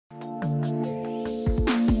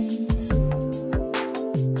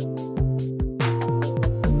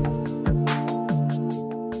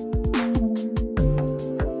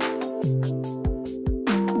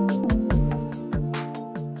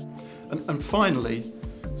finally,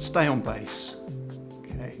 stay on base.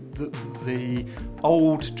 Okay? The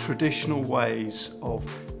old traditional ways of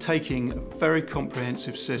taking a very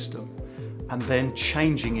comprehensive system and then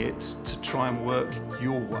changing it to try and work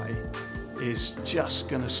your way is just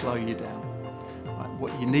going to slow you down. Right?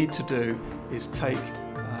 What you need to do is take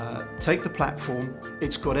the platform.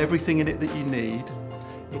 It's got everything in it that you need.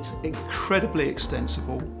 It's incredibly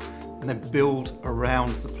extensible, and then build around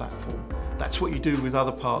the platform. That's what you do with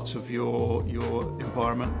other parts of your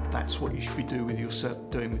environment. That's what you should be doing with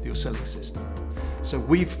your selling system. So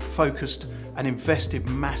we've focused and invested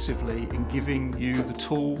massively in giving you the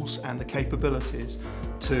tools and the capabilities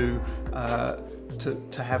to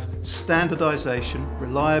have standardization,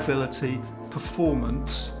 reliability,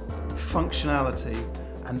 performance, functionality,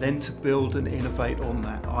 and then to build and innovate on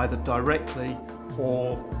that, either directly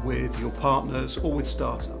or with your partners or with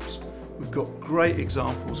startups. We've got great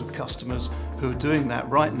examples of customers who are doing that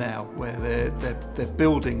right now, where they're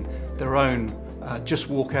building their own just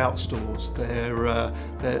walk out stores.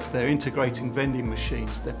 They're integrating vending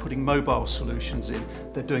machines. They're putting mobile solutions in.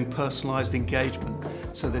 They're doing personalised engagement.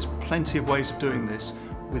 So there's plenty of ways of doing this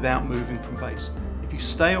without moving from base. If you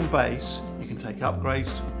stay on base, you can take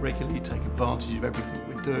upgrades regularly, take advantage of everything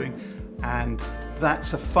we're doing, and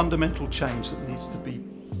that's a fundamental change that needs to be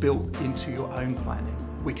built into your own planning.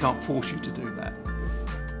 We can't force you to do that.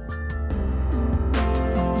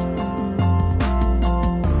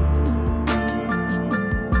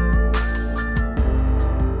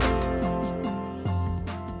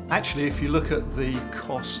 Actually, if you look at the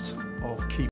cost